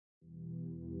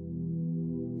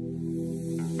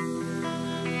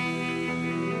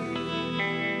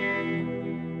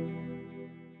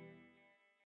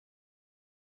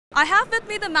I have with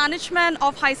me the management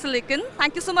of Hisilicon.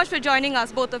 Thank you so much for joining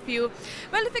us, both of you.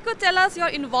 Well, if you could tell us your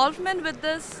involvement with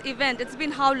this event, it's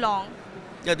been how long?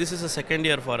 Yeah, this is the second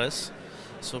year for us.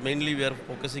 So mainly we are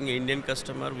focusing Indian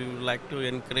customer. We would like to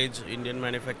encourage Indian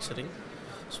manufacturing.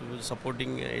 So we're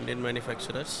supporting Indian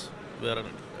manufacturers. We are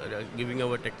giving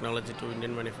our technology to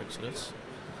Indian manufacturers.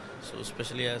 So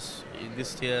especially as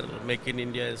this year Make in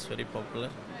India is very popular.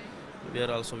 We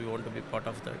want to be part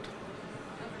of that.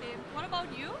 Okay. What about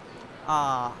you?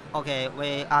 Okay,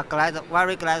 we are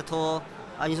very glad to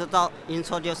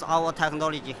introduce our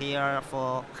technology here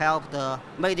for help the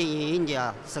Made in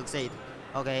India succeed.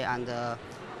 Okay, and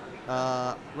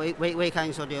we can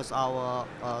introduce our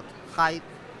high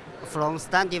from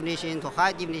standard definition to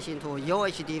high definition to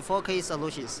UHD 4K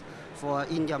solutions for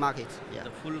India market. Yeah.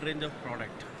 The full range of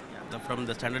product, from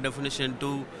the standard definition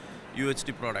to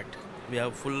UHD product. We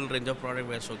have full range of product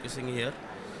we are showcasing here.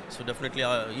 So definitely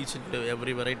each and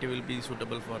every variety will be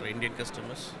suitable for Indian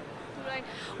customers. Right.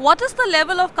 What is the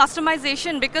level of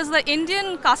customization? Because the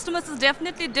Indian customers is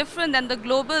definitely different than the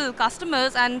global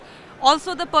customers, and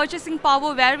also the purchasing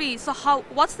power varies. So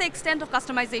what's the extent of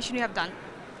customization you have done?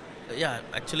 Yeah,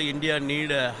 actually India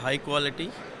need high quality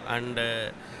and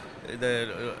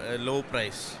the low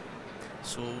price.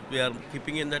 So we are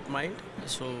keeping in that mind.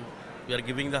 So we are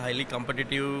giving the highly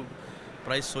competitive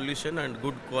price solution and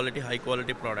good quality, high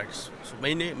quality products. So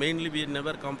mainly we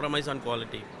never compromise on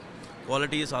quality.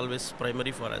 Quality is always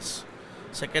primary for us.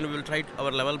 Second, we will try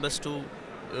our level best to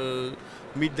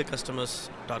meet the customer's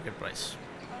target price.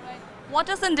 What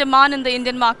is in demand in the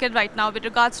Indian market right now with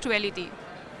regards to LED?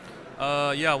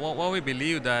 What we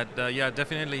believe that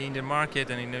definitely Indian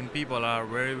market and Indian people are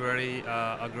very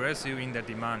aggressive in their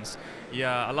demands.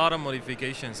 Yeah, a lot of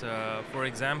modifications. For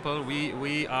example,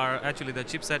 we are actually the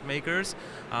chipset makers,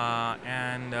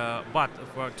 but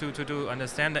to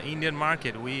understand the Indian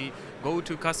market, we go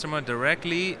to customer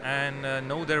directly and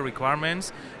know their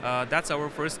requirements. That's our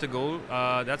first goal.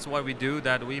 That's why we do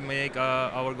that. We make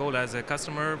our goal as a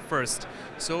customer first.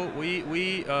 So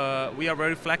we are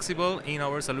very flexible in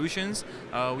our solutions.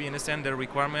 We understand their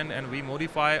requirement and we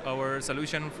modify our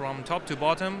solution from top to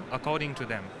bottom according to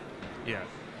them. Yeah.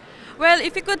 Well,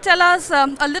 if you could tell us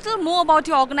a little more about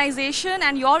your organization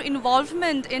and your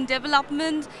involvement in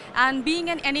development and being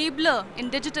an enabler in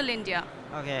digital India.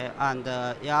 Okay, and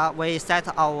we set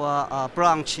our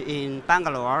branch in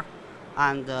Bangalore,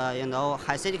 and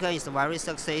Hisilicon is very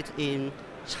succeed in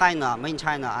China, main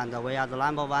China, and we are the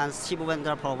 #1 chip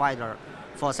vendor provider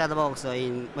for set box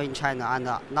in main China. And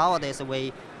nowadays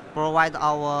we provide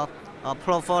our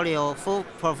full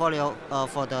portfolio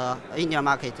for the Indian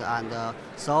market, and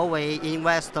so we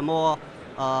invest more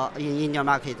in Indian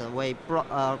market.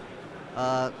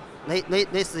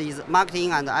 This is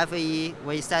marketing and FAE.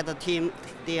 We set a team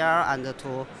there and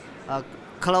to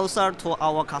closer to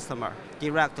our customer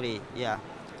directly. Yeah.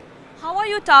 How are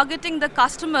you targeting the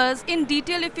customers in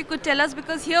detail, if you could tell us?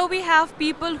 Because here we have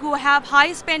people who have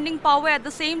high spending power. At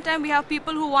the same time, we have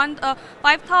people who want a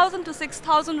 5,000 to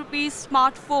 6,000 rupees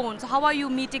smartphone. So how are you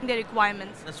meeting their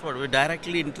requirements? That's what we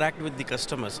directly interact with the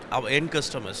customers, our end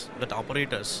customers, the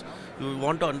operators. We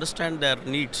want to understand their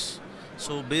needs.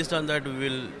 So based on that, we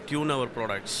will tune our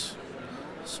products.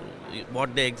 So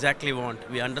what they exactly want,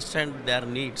 we understand their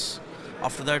needs.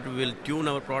 After that, we will tune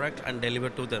our product and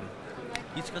deliver to them.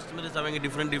 Each customer is having a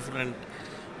different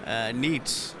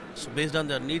needs. So based on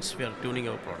their needs, we are tuning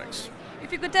our products.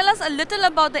 If you could tell us a little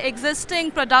about the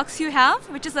existing products you have,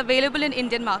 which is available in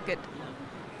Indian market.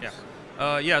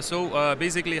 So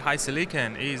basically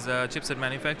Hisilicon is chipset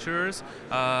manufacturers.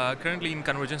 Currently in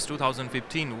Convergence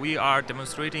 2015, we are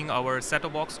demonstrating our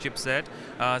set-top box chipset.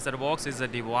 Set-top box is a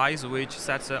device which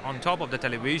sits on top of the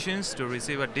televisions to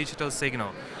receive a digital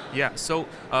signal. Yeah, so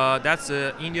that's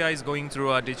India is going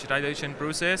through a digitization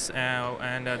process,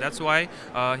 and that's why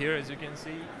here, as you can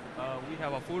see, we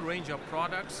have a full range of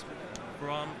products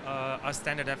from a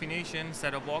standard definition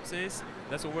set-top boxes.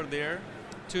 That's over there,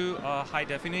 to high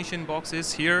definition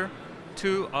boxes here,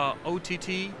 to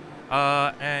OTT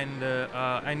and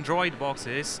Android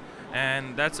boxes,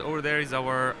 and that's over there is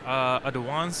our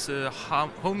advanced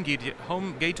home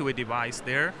gateway device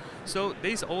there. So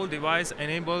this old device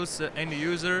enables end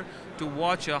user to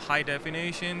watch a high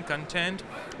definition content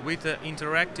with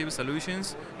interactive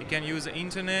solutions. You can use the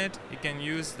internet, you can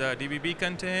use the DVB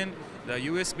content, the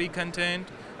USB content.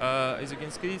 As you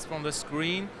can see from the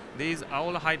screen, these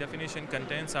all high definition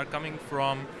contents are coming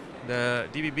from the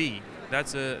DVB.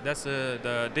 That's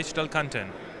the digital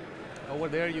content. over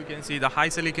there you can see the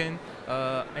Hisilicon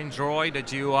Android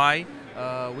GUI.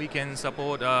 We can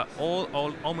support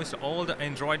almost all the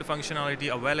Android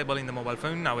functionality available in the mobile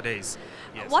phone nowadays.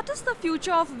 Yes. What is the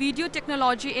future of video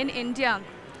technology in India?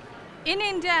 In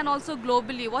India and also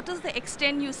globally, what is the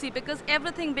extent you see? Because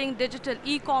everything being digital,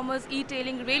 e-commerce,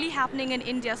 e-tailing really happening in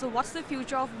India. So what's the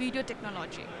future of video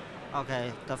technology?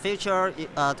 Okay, the future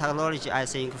technology, I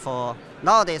think for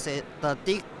nowadays,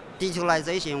 the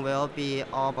digitalization will be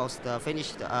almost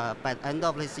finished by the end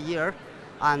of this year.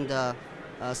 And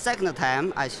second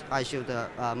time, I should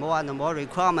more and more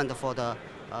requirement for the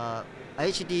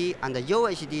HD and the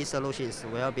UHD solutions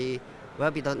will be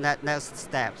the next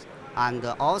steps. And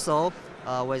also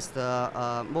with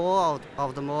the more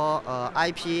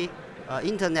IP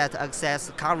internet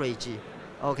access coverage,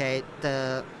 okay,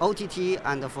 the OTT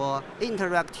and for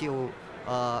interactive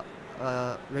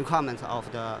requirement of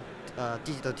the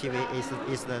digital TV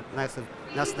is the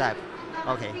next step.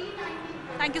 Okay.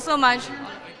 Thank you so much.